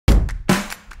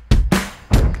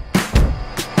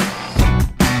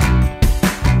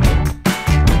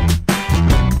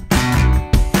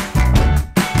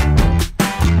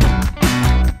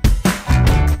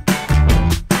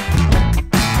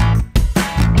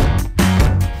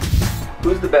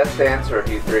best dancer of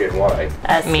you three and why?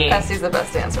 Me. Essie's the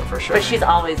best dancer for sure. But she's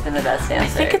always been the best dancer. I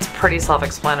think it's pretty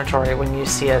self-explanatory when you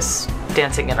see us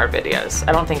dancing in our videos.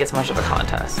 I don't think it's much of a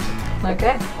contest.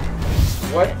 Okay.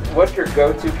 What's your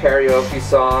go-to karaoke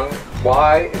song?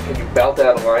 Why? And can you belt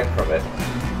out a line from it?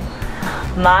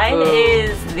 Mine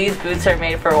is These Boots Are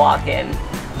Made for Walking.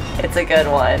 It's a good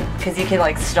one. Because you can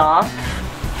like stomp.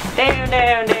 Down,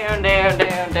 down, down, down,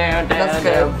 down, down, down. That's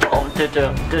good.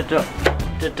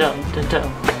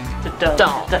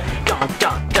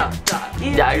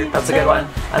 Yeah, that's a good one.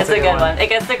 It's a good one. It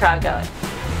gets the crowd going.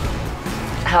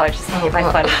 Oh, I just hate my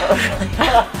funny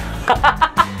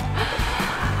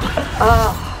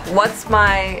What's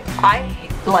my...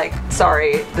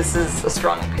 sorry, this is a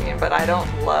strong opinion, but I don't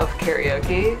love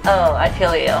karaoke. Oh, I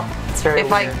feel you. It's very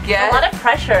If weird. I get A lot of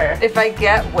pressure. If I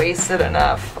get wasted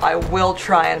enough, I will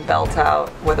try and belt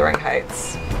out Wuthering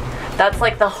Heights. That's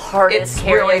like the hardest It's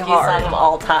karaoke really hard. song of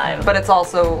all time. But it's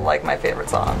also like my favorite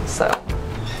song, so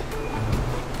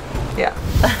yeah.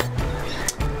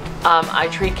 I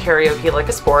treat karaoke like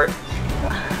a sport.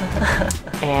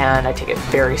 And I take it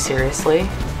very seriously.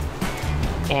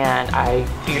 And I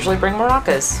usually bring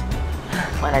maracas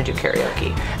when I do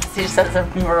karaoke. She just has a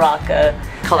maraca,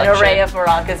 Collection. an array of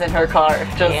maracas in her car.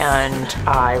 And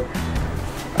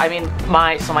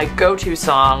my go-to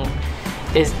song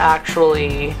is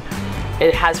actually,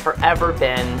 it has forever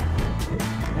been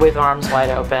With Arms Wide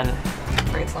Open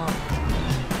Great song.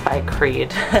 by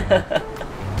Creed.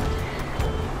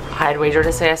 I'd wager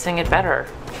to say I sing it better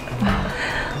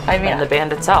I mean, than the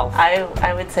band itself.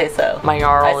 I would say so. My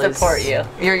Jarl I support you.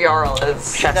 Your Jarl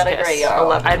is... Chef's got a kiss. great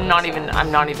Jarl. I'm not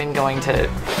even going to.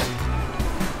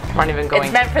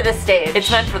 It's meant for the stage.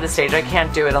 It's meant for the stage. I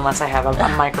can't do it unless I have a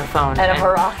microphone and a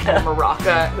maraca. and a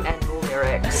maraca and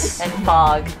lyrics. And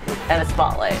fog and a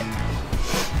spotlight.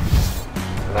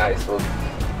 Nice. Well,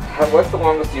 what's the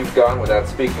longest you've gone without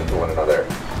speaking to one another?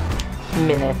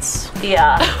 Minutes.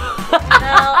 Yeah.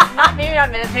 No, maybe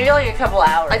not minutes. Maybe like a couple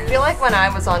hours. I feel like when I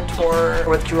was on tour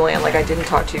with Julian, like I didn't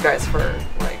talk to you guys for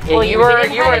like... Yeah, well, you were in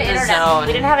the zone.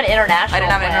 We didn't have an international. I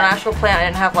didn't have an international plan. I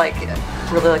didn't have like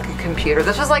really like a computer.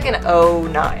 This was like in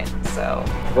 '09, so...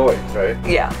 Voids, right?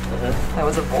 Yeah. That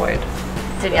was a void.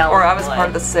 Danielle Or I was boy. part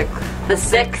of the sick... The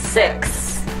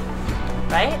 6-6.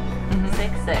 Right?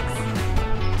 6-6.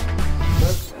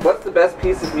 What's the best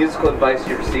piece of musical advice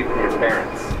you received from your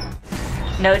parents?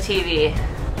 No TV.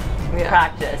 Yeah.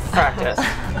 Practice.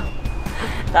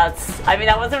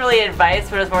 That wasn't really advice,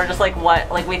 but it was more just like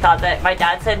we thought that my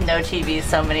dad said no TV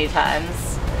so many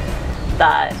times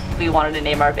that we wanted to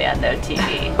name our band No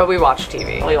TV. But we watched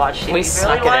TV. We watched TV. We snuck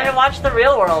really it wanted in. to watch the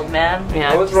real world, man.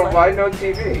 Yeah. What was wrong? Why no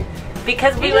TV?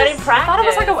 Because we wouldn't practice. I thought it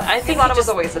was like I think thought he it was just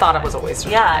a waste of thought time. it was a waste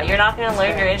of Yeah, time. you're not going to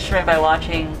learn your instrument by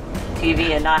watching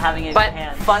TV and not having it in But your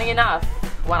hands. funny enough,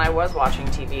 when I was watching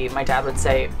TV, my dad would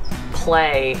say,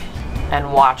 play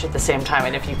and watch at the same time.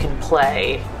 And if you can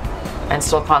play and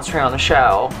still concentrate on the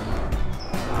show,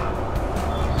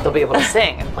 they'll be able to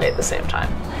sing and play at the same time.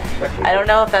 I don't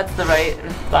know if that's the right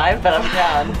vibe, but I'm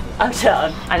down. I'm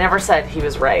down. I never said he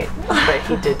was right, but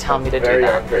he did tell me to do Very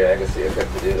that. Andre Agassi of him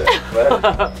to do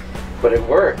that. But it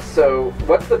works. So,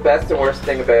 what's the best and worst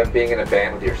thing about being in a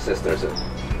band with your sisters and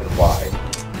why?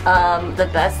 The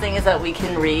best thing is that we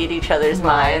can read each other's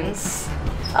minds.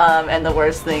 And the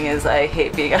worst thing is I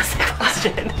hate being asked a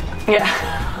question. Yeah.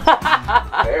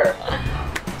 Fair.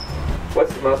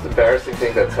 What's the most embarrassing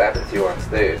thing that's happened to you on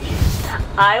stage?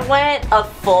 I went a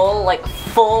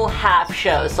full half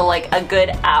show, so like a good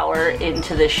hour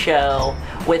into the show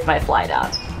with my fly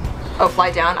down. Oh, fly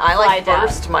down? I like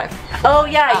burst my... Oh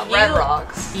yeah, Red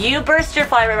Rocks. You burst your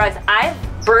fly Red Rocks. I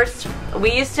burst.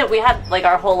 We had like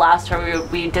our whole last tour.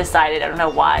 We decided, I don't know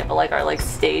why, but like our like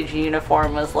stage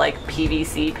uniform was like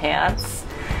PVC pants,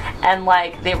 and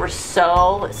like they were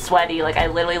so sweaty. Like I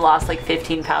literally lost like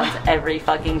 15 pounds every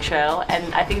fucking show.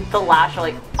 And I think the last show,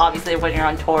 like obviously when you're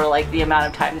on tour, like the amount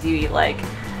of times you eat like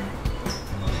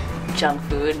junk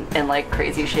food and like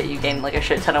crazy shit, you gain like a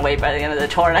shit ton of weight by the end of the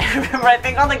tour. And I remember, I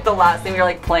think on like the last thing we were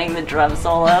like playing the drum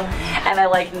solo, and I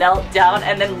like knelt down,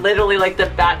 and then literally like the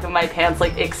back of my pants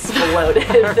like exploded.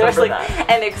 There's like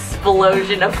an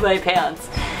explosion of my pants,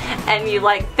 and you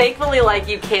like thankfully like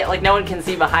you can't, like no one can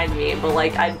see behind me, but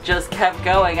like I just kept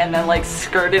going and then like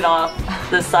skirted off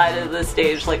the side of the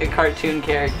stage like a cartoon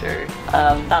character.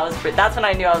 That's when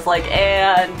I knew I was like,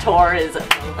 and tour is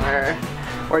over.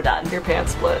 We're done. Your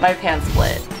pants split. My pants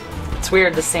split. It's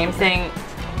weird. The same thing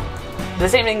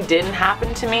didn't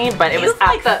happen to me, but it was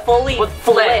like fully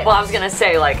flipped. Well, I was gonna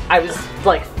say, like, I was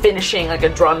like finishing like a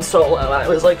drum solo, and I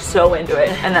was like so into it,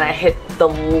 and then I hit the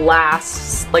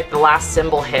last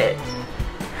cymbal hit,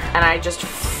 and I just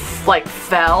like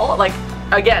fell. Like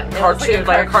again, cartoon,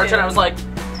 like a cartoon. I was like,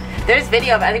 there's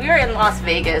video of it. I think we were in Las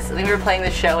Vegas. I think we were playing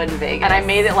the show in Vegas. and I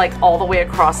made it like all the way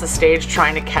across the stage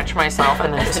trying to catch myself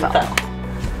and then just fell.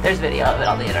 There's video of it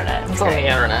on the internet. It's on the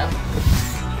internet.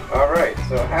 Alright,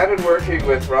 so how did working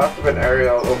with Rostam and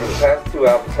Ariel over the past 2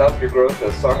 albums help your growth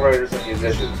as songwriters and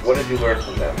musicians? What did you learn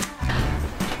from them?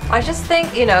 I just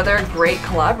think, you know, they're great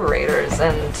collaborators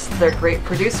and they're great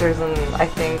producers, and I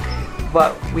think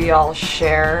what we all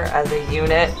share as a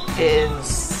unit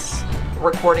is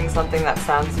recording something that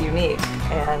sounds unique,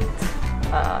 and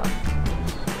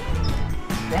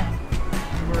yeah.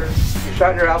 You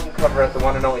shot your album cover at the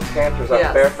one and only Cantor's out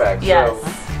of Fairfax. Yes. So,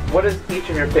 what is each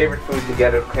of your favorite food to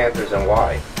get at Cantor's and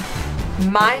why?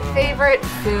 My favorite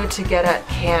food to get at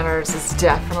Cantor's is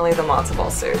definitely the matzo ball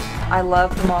soup. I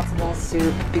love the matzo ball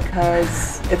soup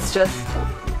because it's just,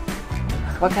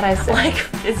 what can I say?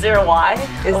 Like, is there a why?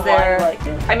 Is A there? why you like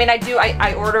it? I mean,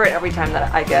 I order it every time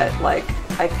that I get, like,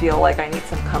 I feel like I need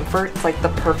some comfort. It's like the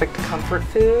perfect comfort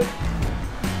food.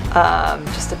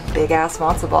 Just a big ass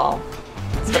matzo ball.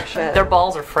 Shit. Their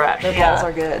balls are fresh. Their balls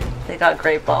are good. They got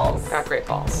great balls. Got great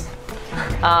balls.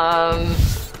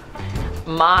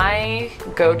 My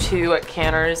go-to at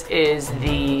Cantor's is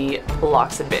the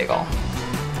lox and bagel,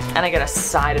 and I get a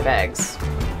side of eggs.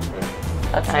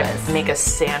 That's And nice. I make a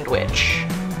sandwich.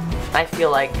 I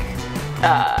feel like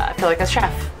a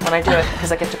chef when I do it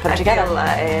because I get to put it together.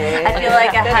 I feel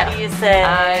like how do you say?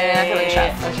 I feel like a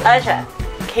chef. A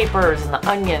chef. Capers and the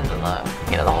onions and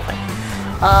the whole thing.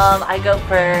 I go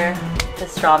for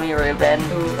pastrami Reuben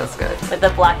Ooh, that's good. with the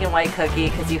black and white cookie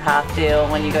because you have to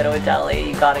when you go to a deli.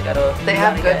 You gotta go to. They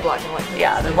have good black and white cookies.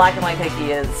 Yeah, the black and white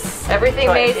cookie is Everything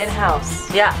choice. made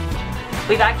in-house. Yeah,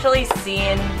 we've actually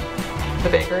seen The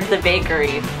bakery? the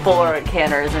bakery for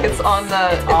Cantor's, and It's on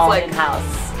the, it's all like in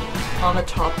house. on the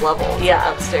top level. It's Yeah.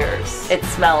 like upstairs. It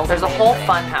smells. There's a whole amazing.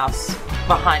 fun house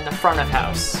behind the front of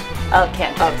house of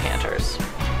Cantor's. of Cantor's.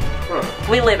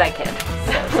 We live at Cantor's,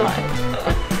 so it's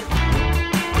fine.